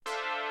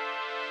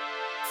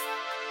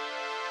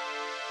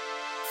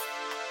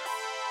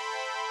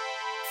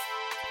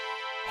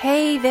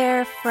Hey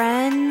there,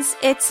 friends.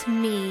 It's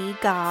me,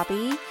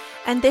 Gabi,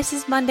 and this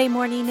is Monday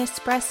Morning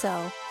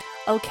Espresso.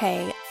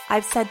 Okay,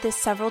 I've said this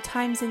several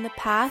times in the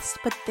past,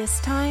 but this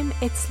time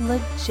it's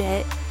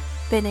legit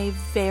been a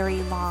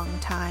very long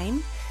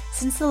time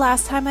since the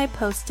last time I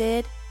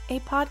posted a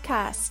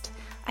podcast.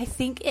 I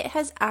think it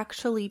has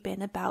actually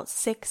been about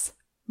 6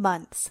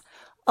 months.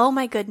 Oh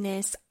my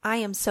goodness, I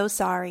am so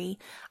sorry.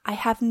 I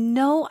have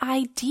no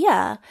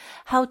idea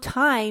how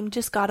time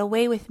just got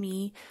away with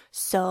me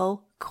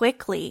so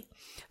quickly.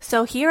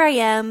 So here I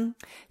am.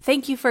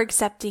 Thank you for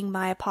accepting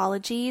my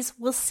apologies.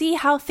 We'll see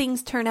how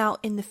things turn out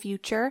in the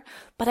future,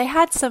 but I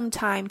had some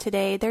time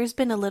today. There's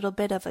been a little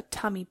bit of a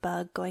tummy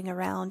bug going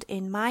around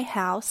in my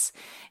house,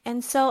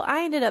 and so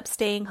I ended up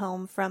staying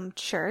home from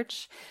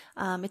church.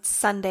 It's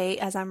Sunday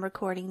as I'm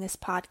recording this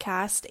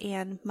podcast,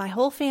 and my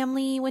whole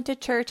family went to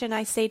church and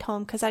I stayed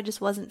home because I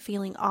just wasn't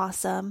feeling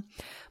awesome.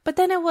 But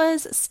then I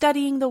was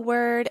studying the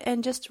Word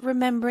and just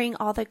remembering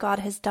all that God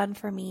has done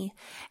for me,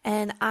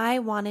 and I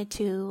wanted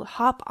to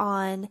hop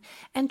on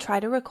and try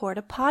to record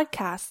a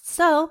podcast.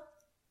 So,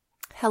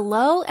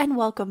 hello and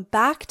welcome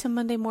back to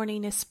Monday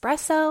Morning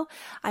Espresso.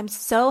 I'm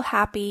so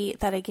happy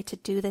that I get to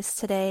do this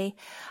today.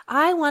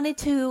 I wanted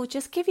to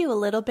just give you a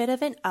little bit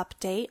of an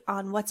update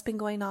on what's been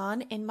going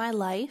on in my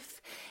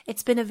life.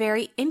 It's been a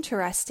very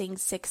interesting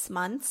 6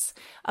 months.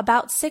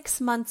 About 6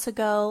 months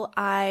ago,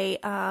 I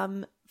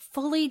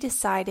fully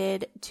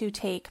decided to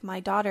take my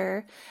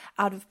daughter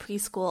out of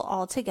preschool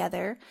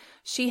altogether.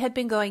 She had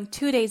been going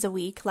 2 days a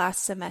week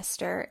last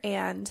semester,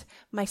 and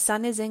my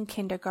son is in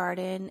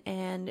kindergarten,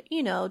 and,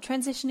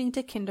 transitioning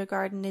to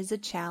kindergarten is a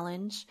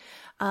challenge.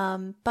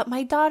 But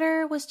my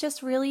daughter was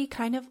just really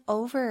kind of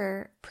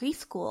over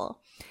preschool,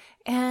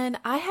 and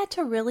I had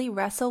to really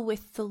wrestle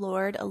with the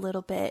Lord a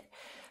little bit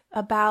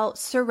about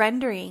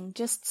surrendering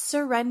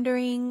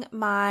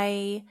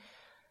my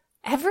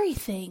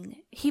everything.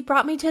 He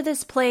brought me to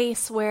this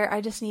place where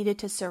I just needed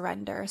to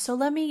surrender. So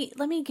let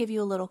me give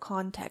you a little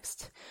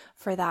context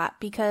for that,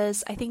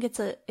 because I think it's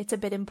a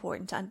bit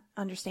important to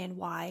understand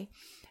why.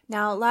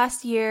 Now,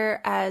 last year,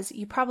 as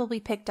you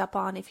probably picked up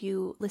on if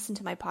you listened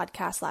to my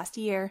podcast last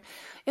year,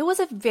 it was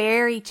a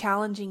very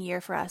challenging year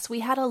for us.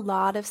 We had a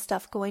lot of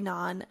stuff going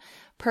on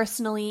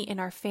personally in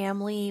our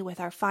family, with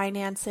our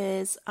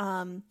finances,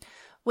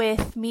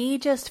 with me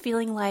just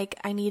feeling like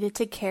I needed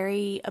to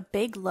carry a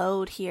big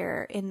load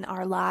here in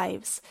our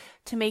lives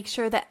to make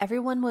sure that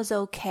everyone was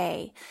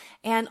okay.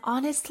 And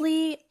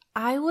honestly,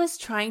 I was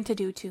trying to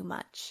do too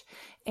much.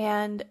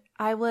 And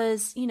I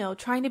was,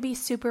 trying to be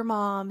super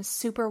mom,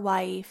 super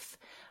wife,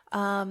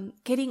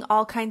 getting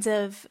all kinds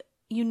of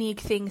unique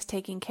things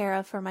taken care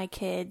of for my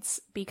kids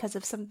because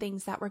of some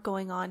things that were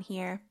going on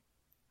here.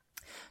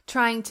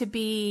 Trying to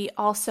be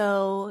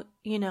also,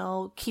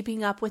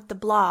 keeping up with the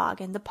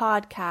blog and the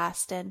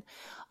podcast and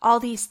all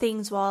these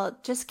things while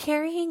just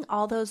carrying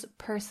all those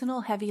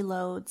personal heavy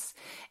loads.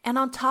 And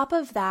on top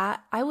of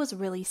that, I was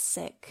really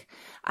sick.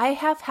 I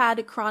have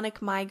had chronic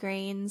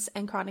migraines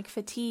and chronic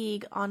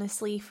fatigue,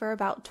 honestly, for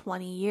about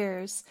 20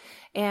 years.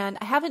 And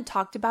I haven't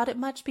talked about it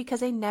much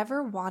because I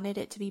never wanted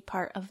it to be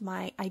part of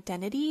my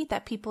identity,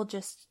 that people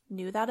just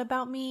knew that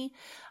about me.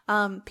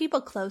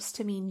 People close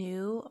to me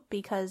knew,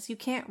 because you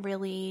can't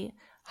really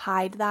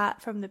hide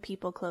that from the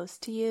people close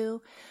to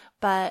you.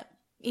 But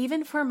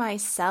even for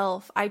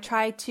myself, I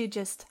tried to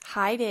just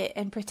hide it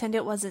and pretend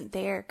it wasn't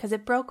there because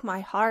it broke my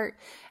heart.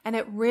 And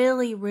it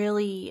really,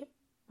 really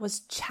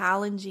was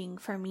challenging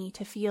for me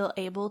to feel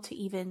able to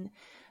even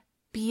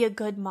be a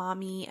good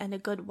mommy and a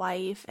good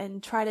wife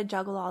and try to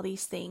juggle all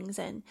these things.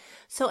 And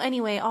so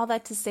anyway, all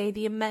that to say,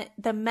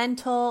 the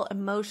mental,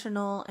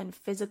 emotional, and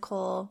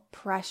physical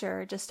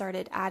pressure just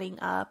started adding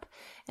up.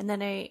 And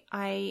then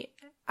I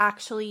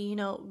actually,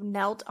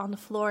 knelt on the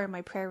floor in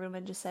my prayer room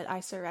and just said, I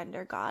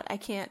surrender, God. I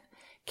can't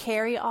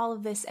carry all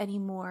of this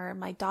anymore.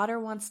 My daughter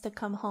wants to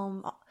come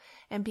home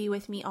and be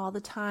with me all the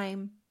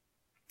time,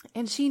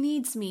 and she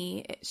needs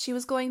me. She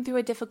was going through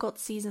a difficult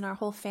season, our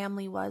whole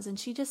family was, and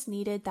she just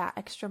needed that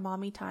extra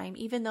mommy time.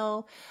 Even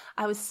though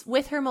I was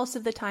with her most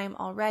of the time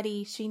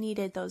already, she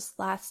needed those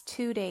last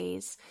 2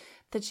 days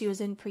that she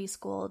was in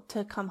preschool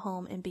to come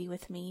home and be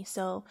with me.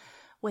 So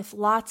with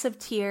lots of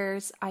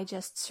tears, I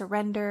just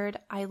surrendered.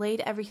 I laid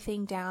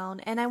everything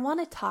down, and I want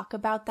to talk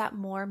about that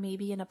more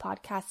maybe in a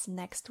podcast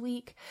next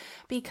week,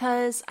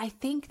 because I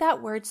think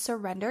that word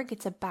surrender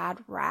gets a bad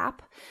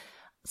rap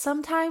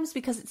sometimes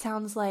because it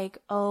sounds like,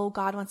 oh,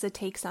 God wants to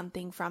take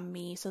something from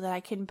me so that I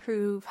can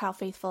prove how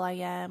faithful I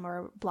am,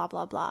 or blah,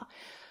 blah, blah.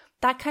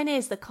 That kind of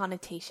is the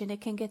connotation it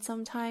can get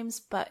sometimes.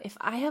 But if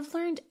I have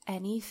learned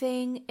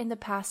anything in the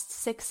past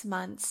 6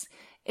 months,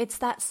 it's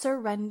that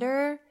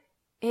surrender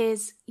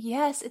is,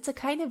 yes, it's a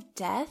kind of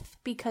death,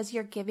 because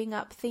you're giving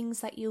up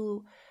things that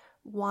you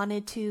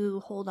wanted to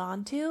hold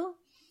on to.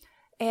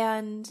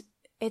 And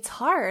it's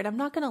hard. I'm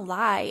not going to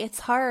lie.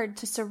 It's hard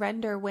to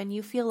surrender when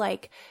you feel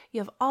like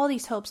you have all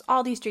these hopes,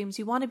 all these dreams.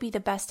 You want to be the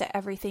best at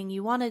everything.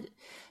 You want to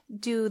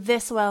do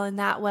this well and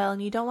that well,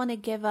 and you don't want to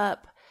give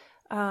up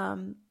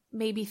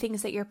maybe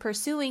things that you're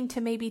pursuing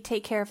to maybe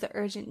take care of the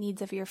urgent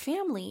needs of your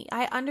family.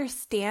 I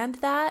understand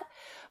that,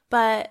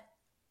 but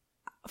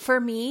for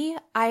me,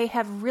 I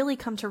have really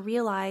come to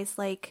realize,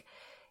 like,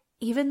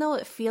 even though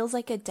it feels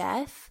like a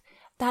death,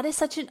 that is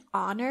such an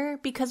honor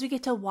because we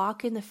get to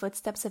walk in the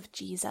footsteps of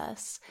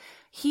Jesus.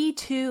 He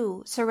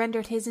too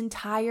surrendered his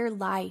entire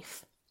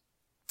life.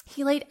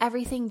 He laid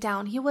everything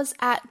down. He was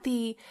at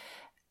the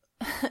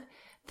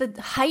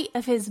height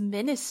of his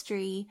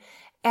ministry,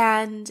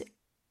 and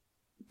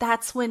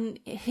that's when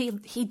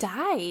he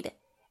died.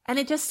 And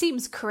it just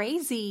seems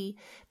crazy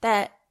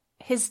that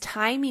his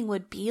timing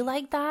would be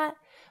like that.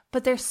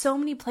 But there's so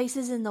many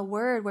places in the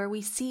word where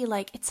we see,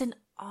 like, it's an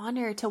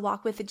honor to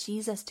walk with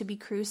Jesus, to be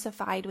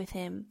crucified with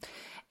him.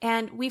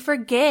 And we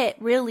forget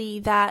really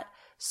that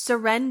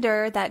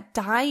surrender, that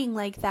dying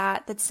like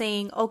that, that's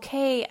saying,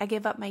 okay, I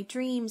give up my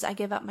dreams, I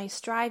give up my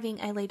striving,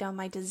 I lay down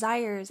my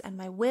desires and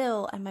my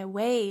will and my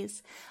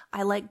ways.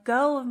 I let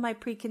go of my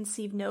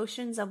preconceived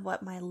notions of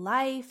what my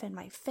life and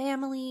my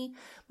family,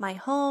 my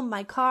home,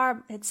 my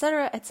car,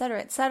 etc., etc.,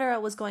 etc.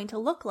 was going to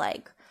look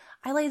like.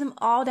 I lay them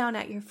all down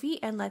at your feet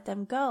and let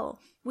them go.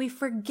 We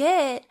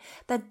forget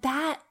that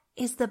that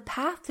is the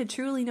path to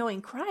truly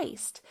knowing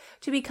Christ,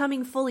 to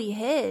becoming fully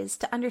his,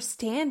 to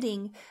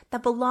understanding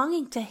that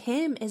belonging to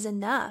him is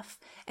enough,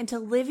 and to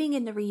living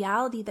in the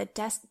reality that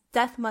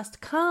death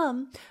must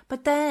come.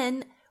 But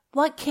then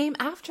what came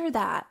after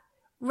that?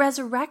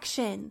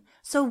 Resurrection.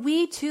 So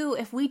we too,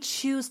 if we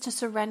choose to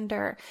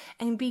surrender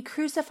and be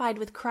crucified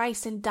with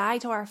Christ and die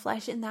to our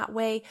flesh in that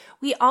way,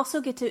 we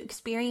also get to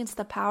experience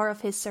the power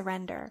of his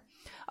surrender.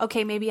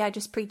 Okay, maybe I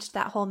just preached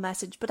that whole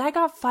message, but I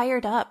got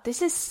fired up.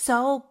 This is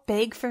so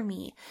big for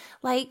me.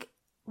 Like,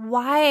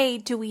 why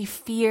do we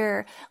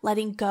fear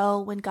letting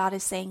go when God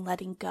is saying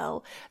letting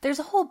go? There's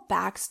a whole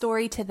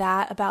backstory to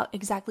that about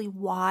exactly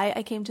why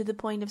I came to the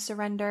point of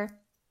surrender.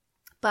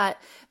 But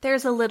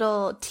there's a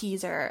little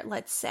teaser,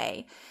 let's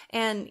say.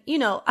 And,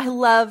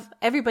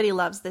 everybody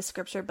loves this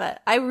scripture,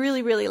 but I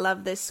really, really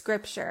love this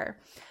scripture.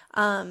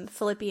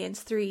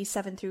 Philippians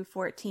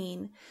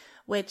 3:7-14,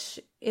 which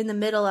in the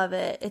middle of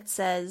it, it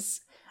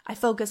says, I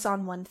focus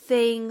on one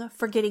thing,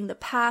 forgetting the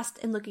past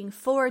and looking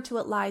forward to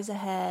what lies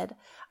ahead.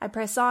 I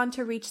press on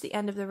to reach the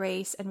end of the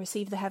race and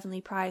receive the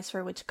heavenly prize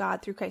for which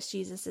God through Christ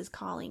Jesus is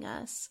calling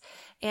us.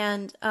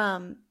 And,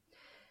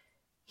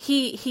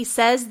 He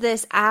says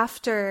this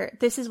after,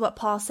 this is what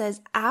Paul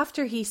says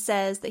after he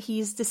says that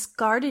he's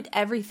discarded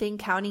everything,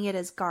 counting it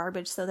as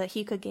garbage so that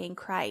he could gain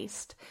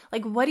Christ.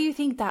 Like, what do you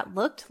think that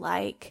looked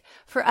like?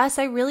 For us,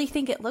 I really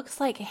think it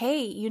looks like,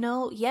 hey,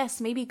 yes,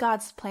 maybe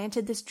God's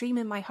planted this dream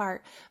in my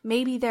heart.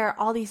 Maybe there are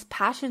all these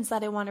passions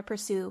that I want to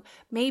pursue.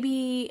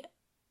 Maybe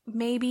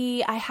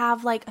I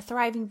have like a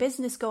thriving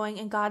business going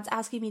and God's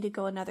asking me to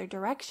go another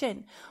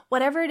direction.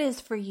 Whatever it is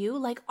for you,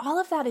 like all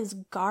of that is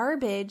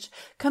garbage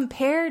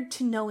compared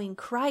to knowing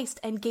Christ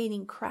and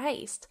gaining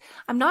Christ.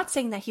 I'm not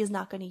saying that he's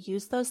not going to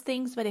use those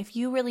things, but if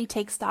you really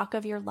take stock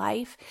of your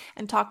life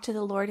and talk to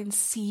the Lord and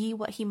see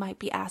what he might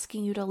be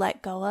asking you to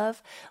let go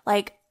of,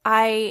 like,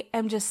 I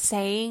am just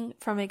saying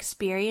from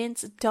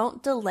experience,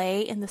 don't delay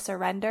in the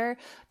surrender.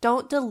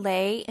 Don't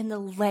delay in the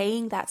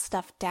laying that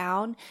stuff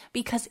down,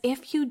 because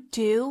if you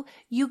do,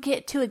 you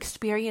get to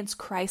experience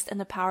Christ and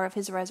the power of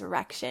his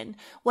resurrection,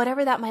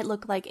 whatever that might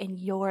look like in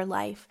your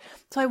life.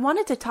 So I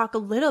wanted to talk a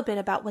little bit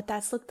about what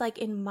that's looked like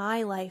in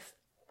my life,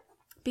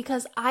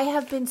 because I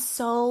have been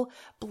so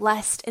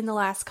blessed in the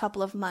last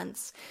couple of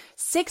months.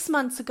 6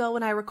 months ago,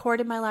 when I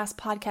recorded my last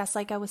podcast,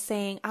 like I was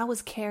saying, I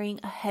was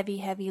carrying a heavy,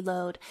 heavy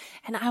load,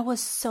 and I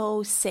was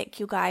so sick,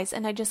 you guys,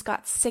 and I just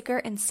got sicker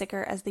and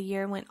sicker as the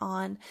year went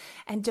on,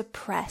 and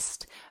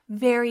depressed,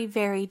 very,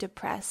 very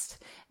depressed.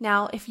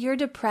 Now, if you're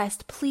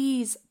depressed,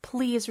 please,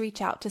 please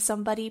reach out to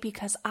somebody,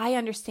 because I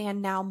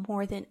understand now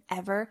more than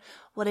ever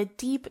what a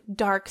deep,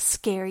 dark,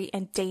 scary,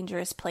 and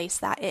dangerous place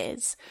that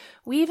is.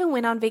 We even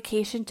went on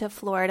vacation to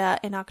Florida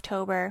in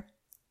October,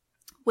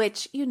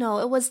 which,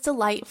 it was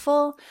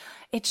delightful.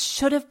 It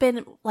should have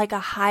been like a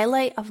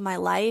highlight of my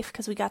life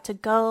because we got to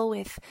go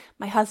with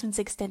my husband's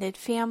extended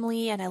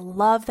family and I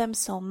love them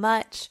so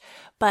much.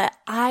 But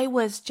I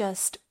was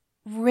just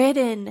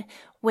ridden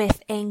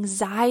with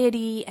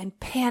anxiety and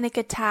panic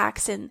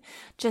attacks and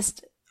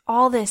just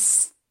all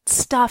this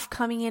stuff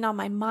coming in on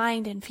my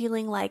mind and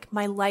feeling like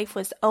my life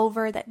was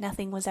over, that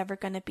nothing was ever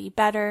going to be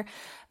better,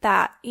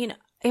 that,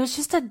 it was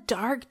just a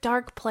dark,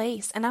 dark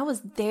place. And I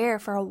was there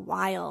for a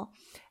while.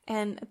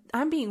 And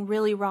I'm being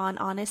really raw and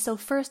honest. So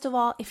first of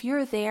all, if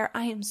you're there,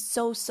 I am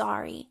so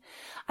sorry.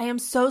 I am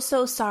so,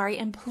 so sorry.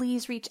 And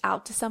please reach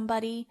out to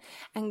somebody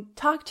and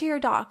talk to your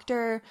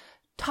doctor,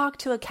 talk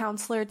to a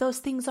counselor. Those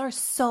things are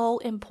so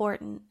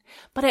important.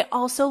 But I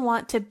also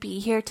want to be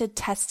here to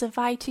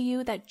testify to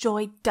you that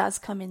joy does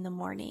come in the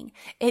morning.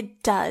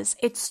 It does.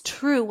 It's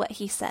true what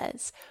he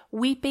says.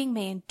 Weeping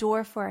may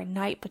endure for a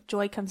night, but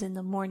joy comes in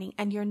the morning.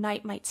 And your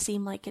night might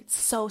seem like it's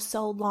so,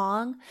 so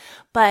long,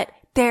 but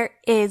there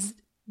is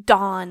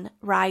dawn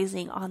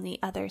rising on the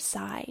other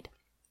side.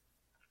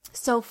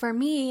 So for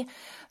me,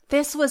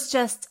 this was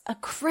just a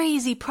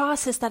crazy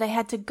process that I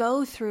had to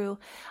go through.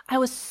 I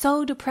was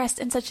so depressed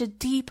in such a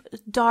deep,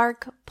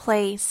 dark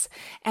place.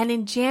 And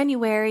in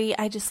January,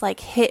 I just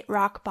hit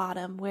rock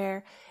bottom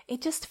where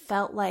it just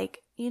felt like,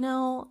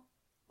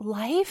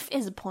 life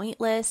is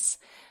pointless.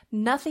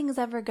 Nothing's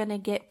ever going to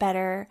get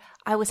better.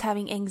 I was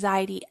having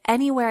anxiety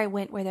anywhere I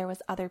went where there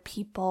was other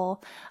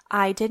people.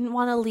 I didn't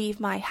want to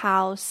leave my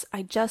house.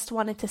 I just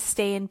wanted to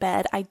stay in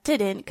bed. I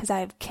didn't because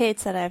I have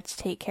kids that I have to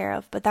take care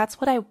of, but that's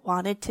what I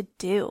wanted to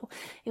do.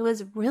 It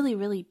was really,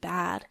 really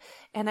bad.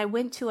 And I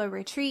went to a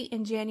retreat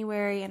in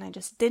January and I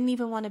just didn't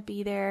even want to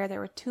be there. There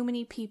were too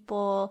many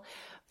people,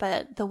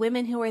 but the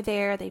women who were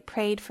there, they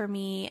prayed for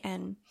me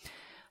and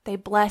they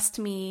blessed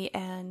me.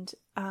 And,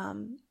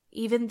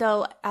 even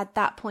though at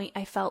that point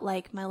I felt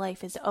like my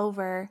life is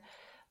over,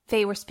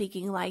 they were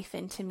speaking life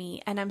into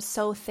me. And I'm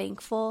so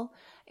thankful.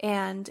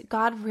 And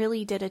God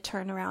really did a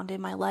turnaround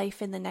in my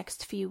life in the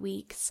next few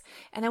weeks.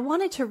 And I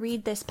wanted to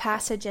read this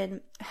passage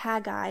in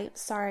Haggai.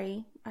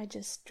 Sorry, I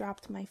just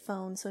dropped my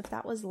phone. So if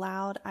that was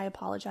loud, I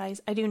apologize.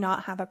 I do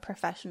not have a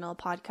professional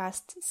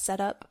podcast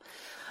setup,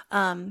 but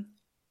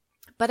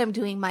I'm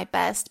doing my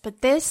best.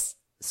 But this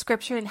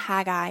scripture in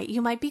Haggai,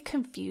 you might be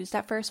confused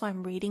at first when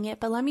I'm reading it,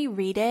 but let me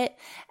read it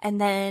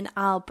and then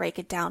I'll break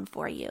it down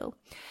for you.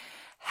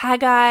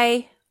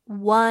 Haggai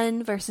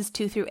 1 verses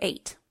 2 through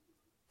 8.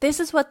 This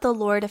is what the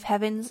Lord of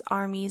Heaven's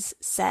armies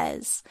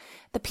says.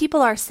 The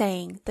people are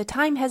saying, the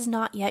time has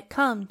not yet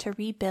come to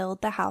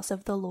rebuild the house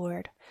of the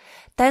Lord.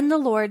 Then the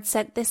Lord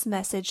sent this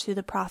message through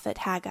the prophet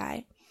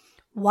Haggai.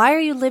 Why are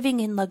you living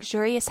in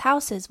luxurious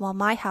houses while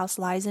my house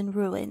lies in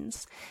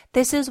ruins?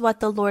 This is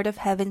what the Lord of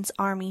Heaven's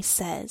army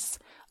says.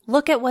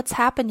 Look at what's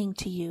happening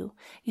to you.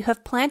 You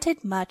have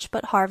planted much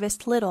but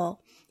harvest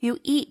little. You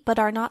eat but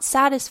are not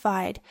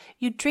satisfied.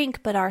 You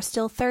drink but are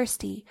still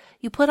thirsty.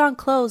 You put on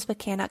clothes but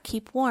cannot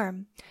keep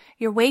warm.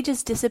 Your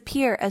wages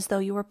disappear as though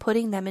you were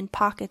putting them in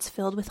pockets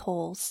filled with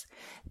holes.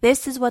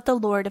 This is what the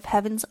Lord of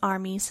Heaven's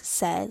armies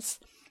says.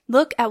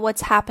 Look at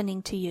what's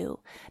happening to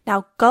you.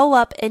 Now go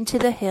up into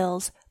the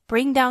hills,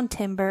 bring down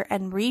timber,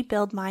 and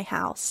rebuild my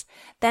house.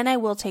 Then I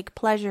will take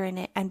pleasure in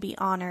it and be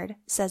honored,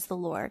 says the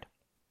Lord.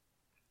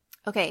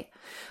 Okay,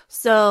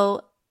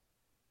 so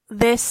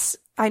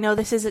I know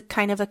this is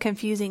kind of a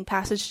confusing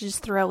passage to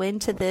just throw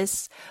into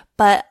this,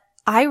 but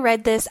I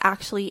read this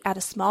actually at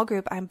a small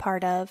group I'm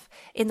part of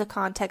in the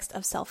context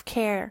of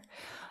self-care.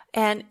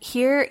 And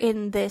here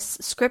in this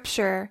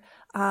scripture,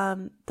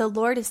 the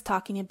Lord is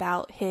talking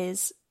about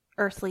his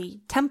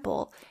earthly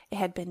temple. It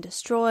had been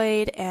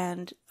destroyed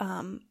and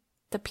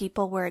the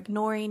people were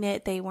ignoring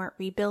it. They weren't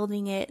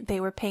rebuilding it. They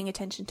were paying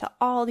attention to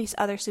all these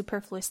other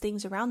superfluous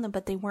things around them,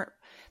 but they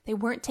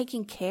weren't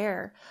taking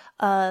care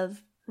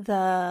of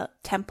the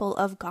temple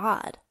of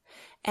God.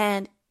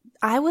 And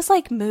I was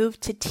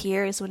moved to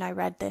tears when I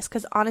read this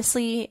because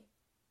honestly,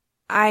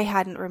 I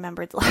hadn't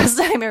remembered the last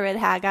time I read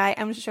Haggai.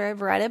 I'm sure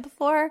I've read it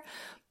before,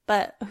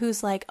 but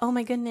who's oh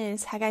my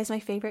goodness, Haggai's my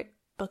favorite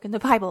book in the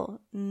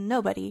Bible?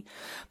 Nobody.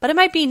 But it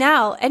might be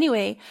now.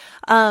 Anyway,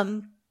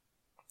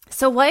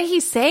 so what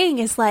he's saying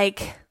is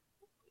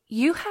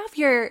you have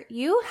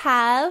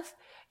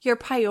your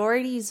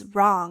priorities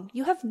wrong.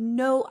 You have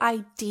no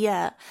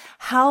idea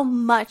how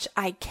much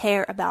I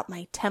care about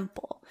my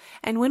temple.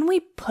 And when we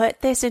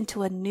put this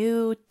into a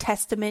New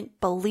Testament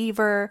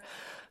believer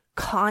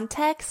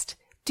context,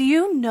 do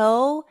you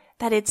know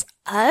that it's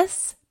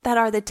us that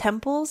are the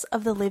temples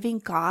of the living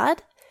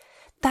God?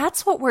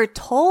 That's what we're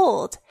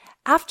told.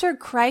 After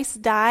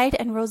Christ died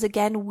and rose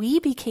again, we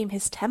became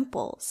his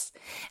temples.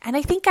 And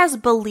I think as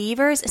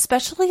believers,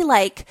 especially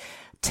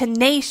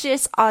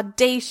tenacious,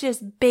 audacious,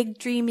 big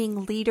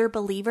dreaming leader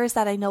believers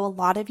that I know a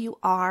lot of you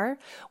are,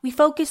 we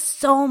focus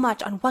so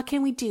much on what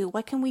can we do?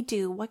 What can we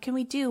do? What can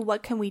we do?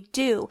 What can we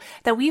do?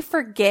 That we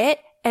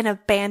forget and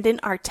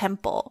abandon our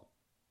temple.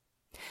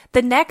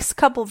 The next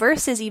couple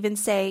verses even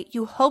say,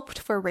 you hoped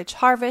for rich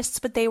harvests,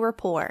 but they were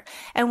poor.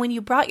 And when you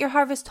brought your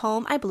harvest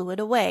home, I blew it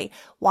away.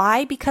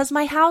 Why? Because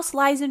my house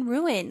lies in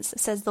ruins,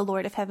 says the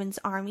Lord of Heaven's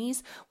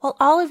armies, while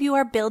all of you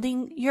are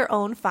building your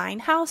own fine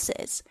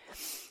houses.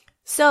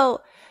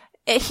 So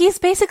he's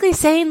basically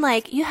saying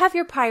you have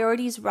your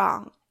priorities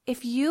wrong.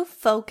 If you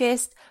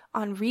focused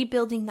on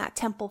rebuilding that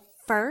temple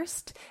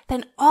first,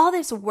 then all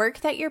this work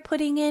that you're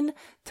putting in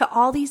to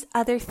all these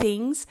other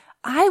things,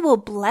 I will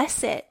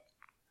bless it.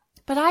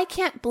 But I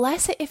can't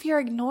bless it if you're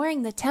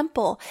ignoring the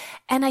temple.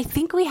 And I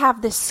think we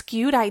have this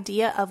skewed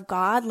idea of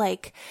God,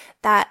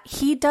 that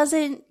he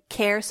doesn't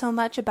care so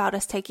much about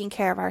us taking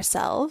care of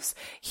ourselves.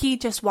 He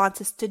just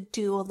wants us to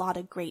do a lot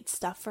of great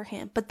stuff for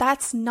him. But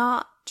that's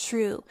not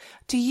true.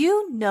 Do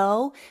you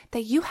know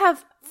that you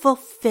have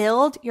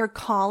fulfilled your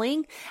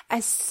calling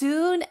as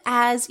soon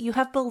as you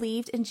have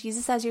believed in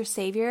Jesus as your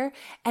Savior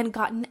and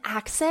gotten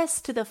access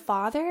to the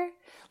Father?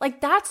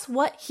 That's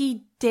what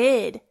he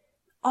did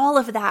all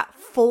of that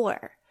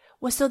for.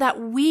 was so that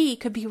we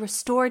could be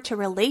restored to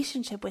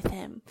relationship with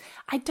him.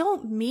 I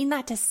don't mean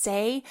that to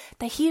say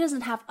that he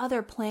doesn't have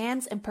other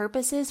plans and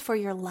purposes for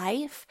your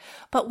life,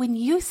 but when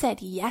you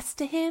said yes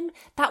to him,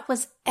 that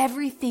was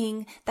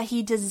everything that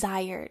he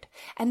desired.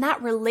 And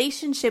that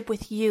relationship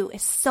with you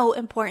is so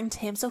important to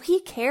him. So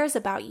he cares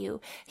about you.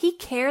 He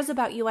cares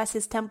about you as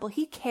his temple.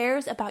 He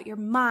cares about your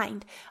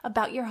mind,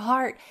 about your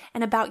heart,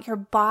 and about your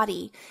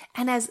body.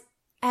 And as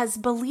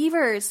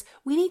believers,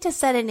 we need to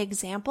set an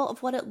example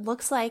of what it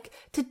looks like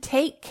to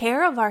take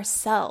care of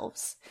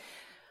ourselves.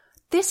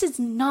 This is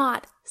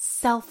not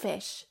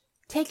selfish.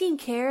 Taking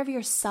care of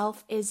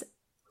yourself is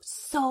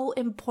so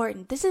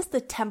important. This is the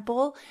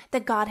temple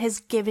that God has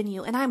given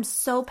you. And I'm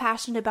so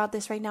passionate about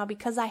this right now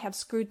because I have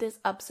screwed this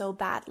up so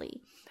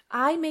badly.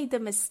 I made the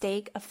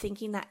mistake of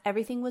thinking that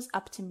everything was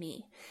up to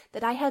me,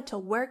 that I had to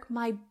work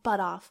my butt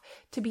off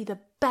to be the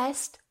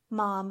best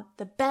mom,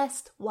 the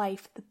best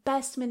wife, the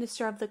best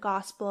minister of the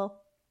gospel,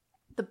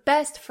 the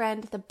best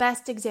friend, the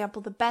best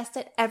example, the best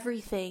at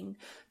everything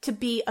to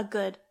be a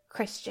good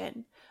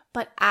Christian.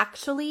 But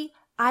actually,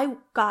 I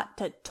got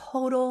to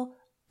total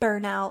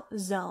burnout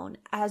zone,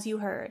 as you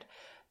heard.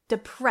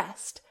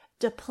 Depressed,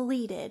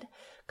 depleted,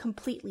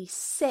 completely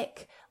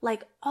sick,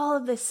 like all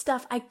of this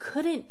stuff. I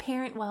couldn't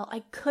parent well.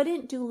 I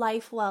couldn't do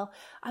life well.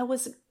 I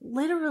was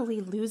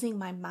literally losing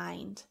my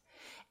mind.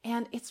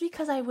 And it's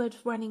because I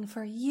was running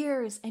for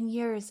years and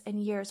years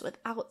and years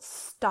without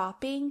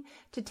stopping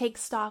to take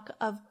stock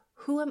of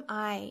who am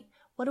I?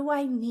 What do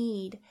I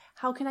need?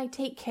 How can I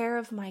take care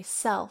of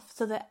myself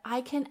so that I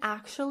can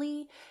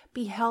actually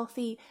be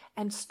healthy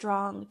and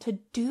strong to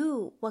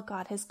do what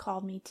God has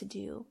called me to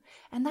do?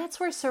 And that's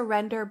where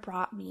surrender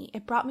brought me.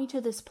 It brought me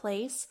to this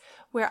place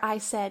where I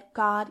said,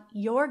 God,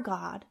 you're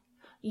God.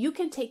 You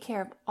can take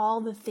care of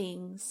all the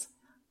things.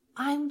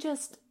 I'm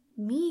just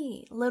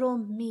me, little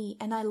me,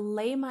 and I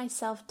lay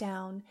myself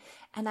down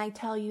and I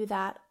tell you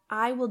that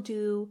I will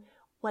do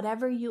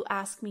whatever you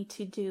ask me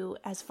to do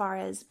as far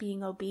as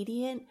being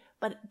obedient,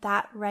 but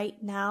that right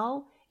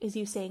now is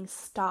you saying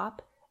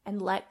stop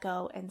and let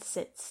go and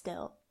sit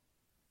still.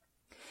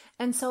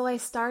 And so I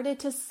started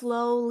to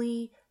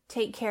slowly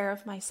take care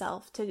of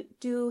myself, to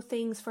do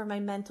things for my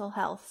mental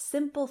health,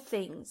 simple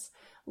things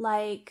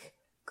like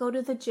go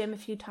to the gym a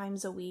few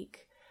times a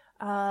week,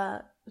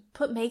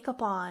 put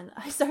makeup on.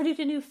 I started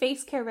a new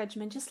face care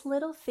regimen, just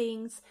little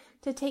things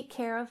to take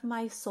care of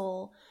my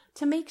soul,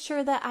 to make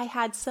sure that I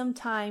had some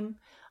time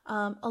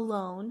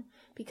alone,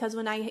 because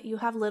when you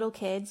have little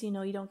kids, you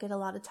don't get a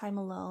lot of time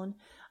alone.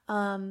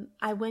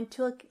 I've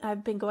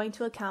been going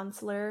to a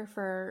counselor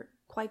for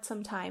quite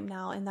some time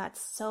now, and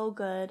that's so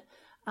good.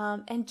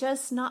 And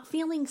just not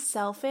feeling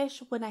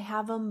selfish when I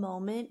have a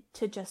moment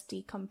to just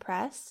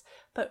decompress,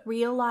 but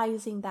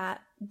realizing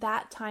that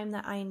time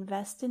that I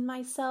invest in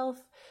myself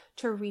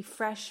to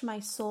refresh my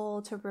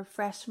soul, to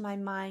refresh my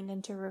mind,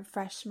 and to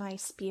refresh my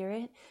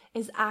spirit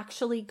is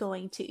actually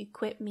going to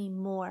equip me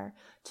more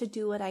to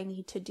do what I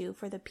need to do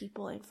for the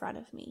people in front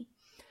of me.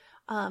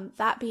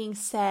 That being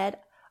said,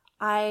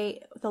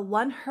 the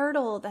one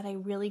hurdle that I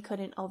really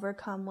couldn't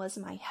overcome was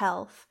my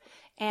health.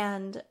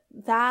 And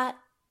that,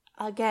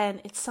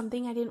 again, it's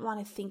something I didn't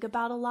want to think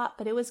about a lot,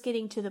 but it was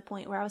getting to the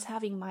point where I was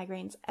having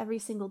migraines every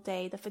single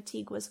day. The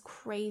fatigue was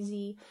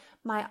crazy.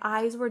 My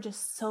eyes were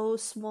just so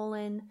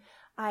swollen.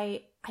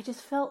 I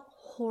just felt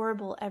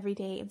horrible every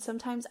day. And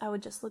sometimes I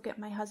would just look at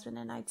my husband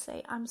and I'd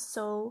say, I'm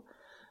so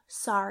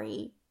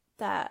sorry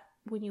that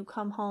when you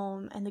come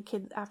home and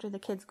after the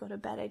kids go to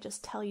bed, I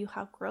just tell you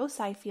how gross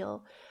I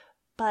feel.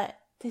 But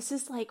this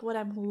is like what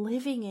I'm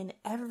living in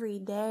every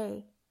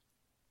day.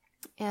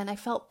 And I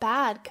felt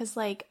bad because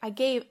I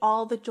gave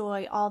all the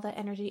joy, all the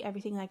energy,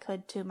 everything I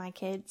could to my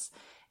kids.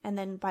 And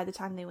then by the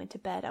time they went to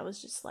bed, I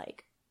was just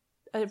like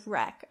a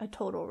wreck, a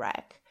total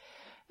wreck.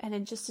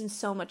 And just in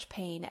so much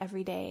pain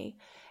every day.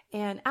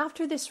 And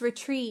after this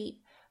retreat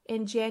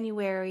in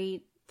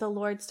January, the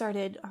Lord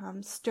started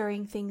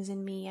stirring things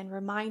in me and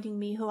reminding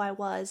me who I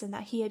was and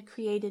that He had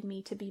created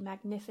me to be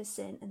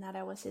magnificent and that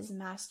I was His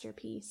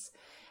masterpiece.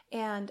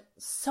 And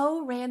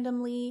so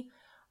randomly,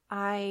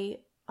 I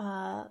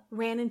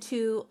ran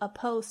into a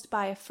post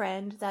by a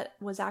friend that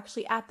was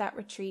actually at that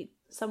retreat,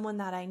 someone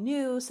that I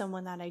knew,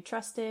 someone that I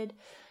trusted,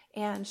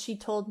 and she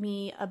told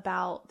me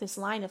about this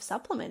line of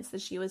supplements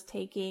that she was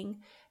taking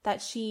that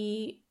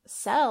she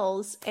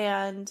sells,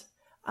 and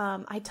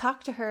I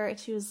talked to her, and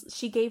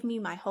she gave me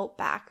my hope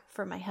back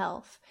for my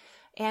health.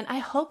 And I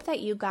hope that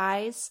you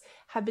guys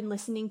have been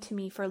listening to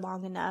me for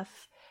long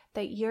enough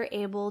that you're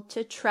able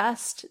to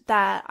trust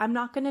that I'm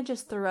not going to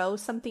just throw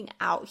something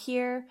out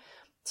here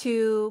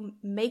to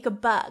make a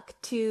buck,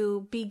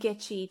 to be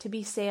gitchy, to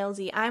be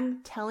salesy.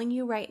 I'm telling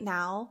you right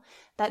now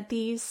that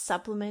these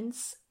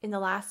supplements in the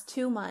last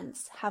 2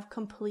 months have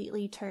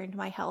completely turned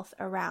my health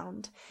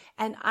around.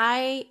 And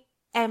I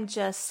am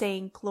just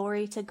saying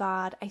glory to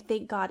God. I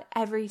thank God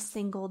every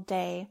single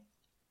day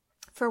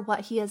for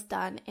what He has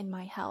done in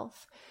my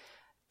health.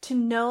 To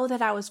know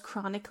that I was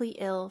chronically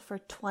ill for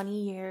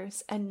 20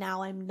 years and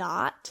now I'm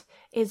not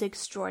is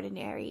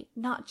extraordinary.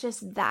 Not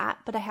just that,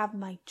 but I have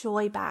my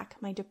joy back.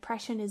 My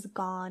depression is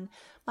gone.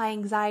 My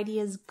anxiety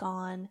is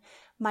gone.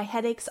 My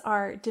headaches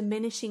are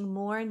diminishing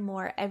more and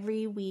more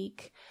every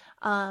week.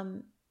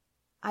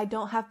 I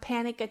don't have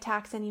panic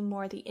attacks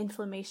anymore. The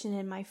inflammation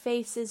in my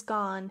face is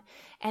gone.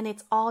 And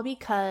it's all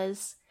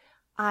because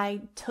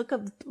I took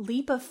a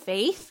leap of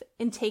faith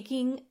in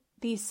taking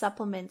these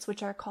supplements,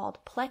 which are called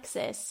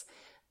Plexus.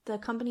 The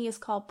company is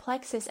called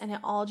Plexus, and it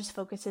all just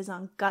focuses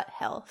on gut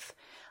health.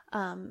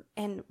 And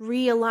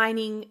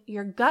realigning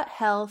your gut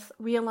health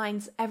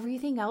realigns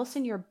everything else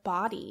in your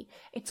body.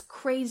 It's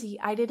crazy.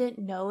 I didn't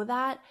know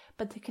that,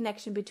 but the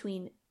connection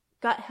between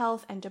gut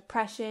health and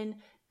depression,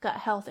 gut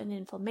health and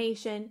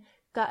inflammation,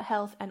 gut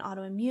health and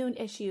autoimmune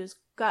issues,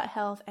 gut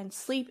health and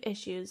sleep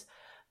issues,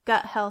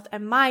 gut health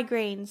and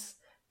migraines,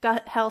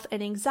 gut health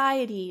and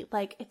anxiety.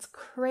 Like, it's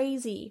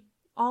crazy.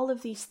 All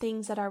of these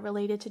things that are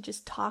related to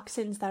just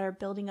toxins that are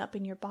building up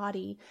in your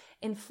body,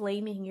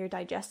 inflaming your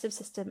digestive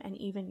system and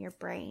even your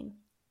brain.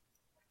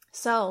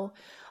 So,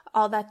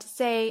 all that to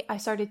say, I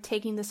started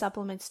taking the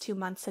supplements 2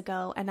 months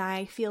ago, and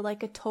I feel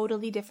like a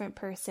totally different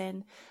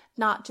person,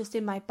 not just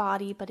in my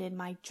body, but in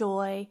my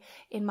joy,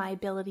 in my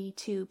ability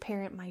to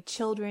parent my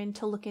children,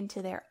 to look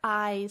into their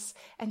eyes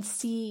and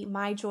see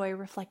my joy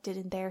reflected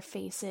in their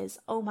faces.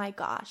 Oh my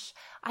gosh,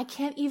 I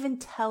can't even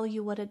tell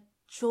you what a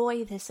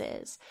joy this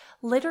is.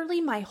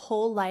 Literally my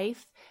whole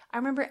life, I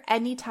remember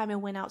anytime I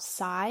went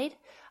outside,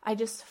 I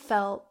just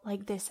felt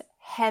like this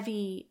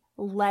heavy,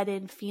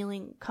 leaden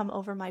feeling come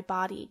over my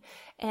body.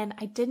 And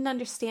I didn't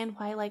understand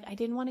why. Like, I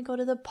didn't want to go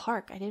to the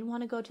park. I didn't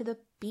want to go to the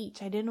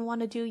beach. I didn't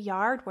want to do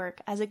yard work.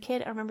 As a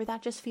kid, I remember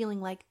that just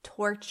feeling like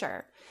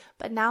torture.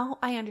 But now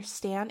I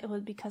understand it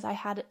was because I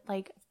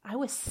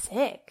was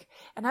sick,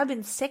 and I've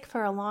been sick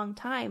for a long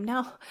time.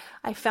 Now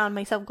I found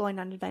myself going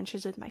on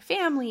adventures with my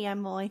family.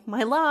 I'm mowing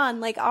my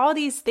lawn, like all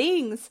these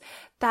things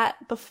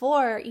that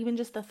before, even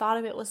just the thought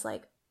of it was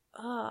like,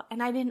 ugh,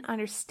 and I didn't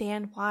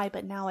understand why,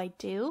 but now I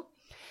do.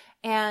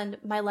 And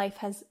my life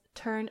has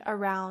turned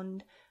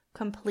around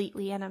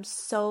completely, and I'm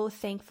so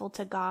thankful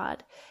to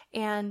God.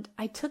 And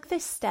I took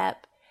this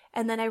step,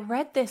 and then I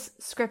read this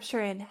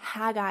scripture in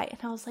Haggai, and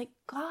I was like,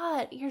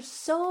 God, you're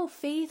so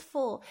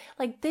faithful.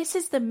 Like, this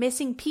is the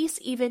missing piece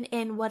even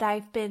in what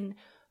I've been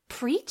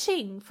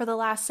preaching for the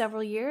last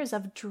several years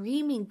of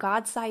dreaming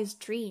God-sized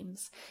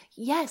dreams.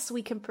 Yes,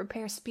 we can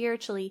prepare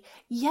spiritually.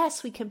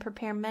 Yes, we can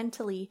prepare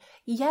mentally.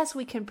 Yes,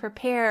 we can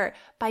prepare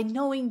by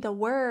knowing the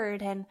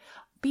word and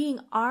being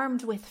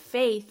armed with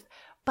faith.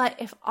 But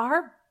if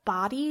our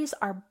bodies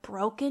are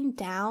broken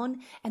down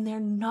and they're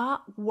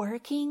not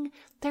working,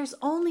 there's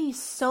only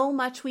so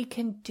much we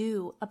can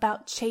do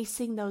about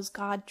chasing those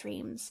God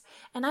dreams.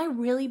 And I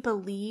really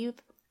believe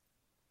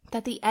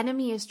that the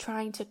enemy is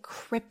trying to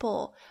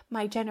cripple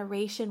my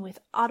generation with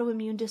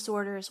autoimmune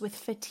disorders, with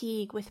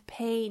fatigue, with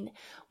pain,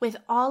 with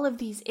all of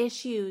these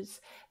issues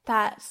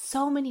that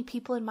so many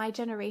people in my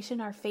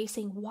generation are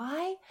facing.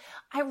 Why?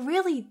 I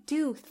really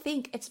do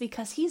think it's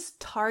because he's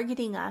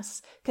targeting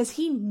us, because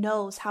he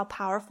knows how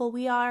powerful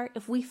we are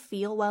if we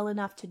feel well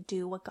enough to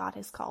do what God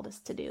has called us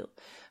to do.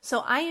 So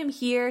I am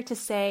here to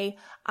say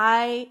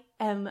I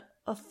am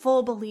a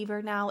full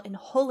believer now in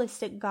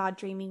holistic God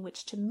dreaming,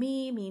 which to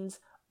me means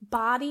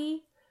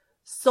body,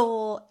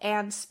 soul,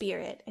 and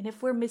spirit. And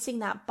if we're missing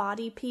that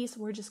body piece,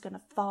 we're just going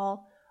to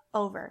fall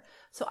over.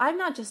 So I'm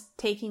not just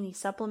taking these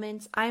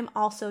supplements. I'm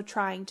also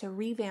trying to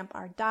revamp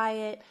our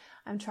diet.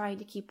 I'm trying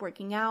to keep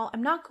working out.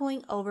 I'm not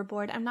going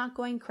overboard. I'm not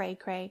going cray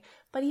cray.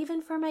 But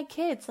even for my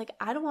kids, like,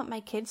 I don't want my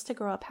kids to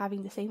grow up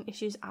having the same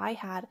issues I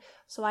had.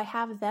 So I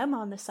have them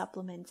on the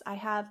supplements. I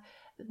have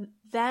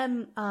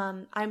them,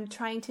 I'm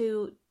trying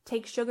to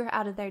take sugar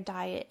out of their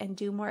diet and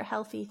do more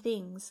healthy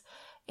things.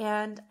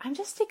 And I'm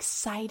just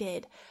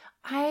excited.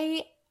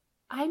 I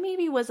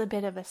maybe was a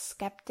bit of a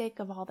skeptic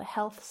of all the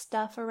health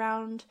stuff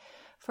around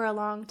for a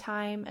long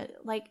time,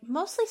 like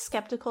mostly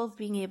skeptical of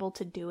being able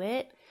to do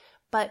it.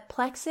 But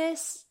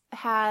Plexus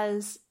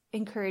has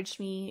encouraged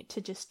me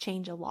to just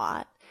change a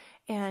lot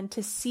and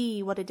to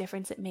see what a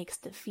difference it makes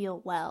to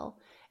feel well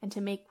and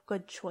to make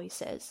good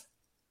choices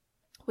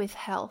with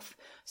health.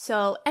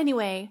 So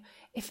anyway,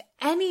 if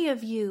any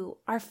of you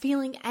are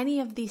feeling any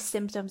of these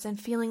symptoms and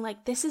feeling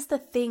like this is the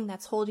thing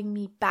that's holding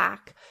me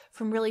back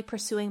from really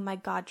pursuing my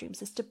God dreams,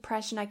 this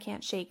depression I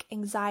can't shake,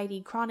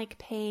 anxiety, chronic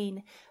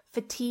pain,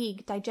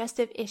 fatigue,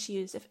 digestive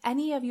issues, if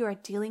any of you are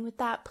dealing with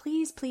that,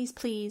 please, please,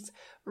 please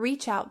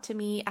reach out to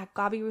me at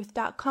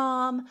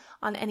GabiRuth.com,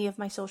 on any of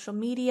my social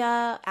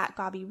media at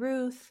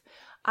GabiRuth.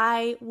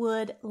 I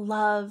would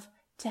love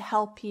to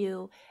help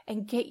you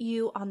and get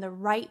you on the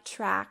right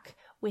track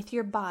with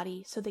your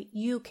body so that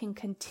you can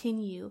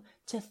continue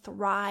to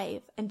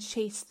thrive and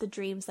chase the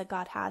dreams that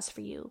God has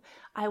for you.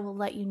 I will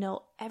let you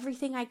know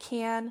everything I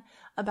can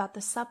about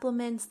the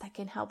supplements that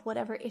can help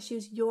whatever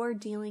issues you're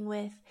dealing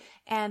with.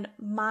 And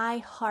my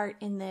heart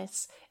in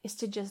this is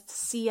to just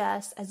see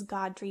us as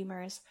God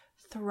dreamers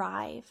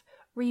thrive.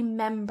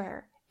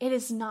 Remember, It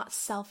is not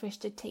selfish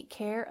to take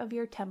care of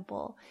your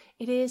temple.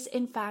 It is,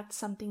 in fact,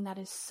 something that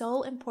is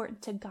so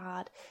important to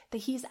God that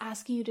He's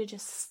asking you to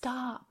just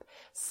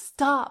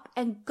stop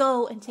and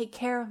go and take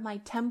care of my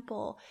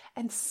temple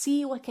and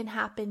see what can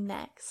happen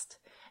next.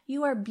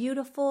 You are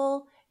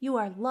beautiful. You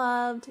are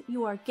loved.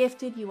 You are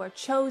gifted. You are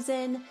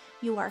chosen.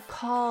 You are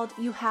called.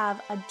 You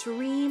have a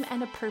dream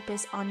and a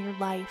purpose on your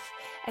life.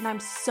 And I'm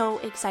so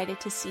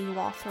excited to see you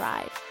all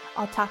thrive.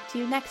 I'll talk to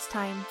you next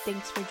time.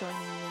 Thanks for joining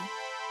me.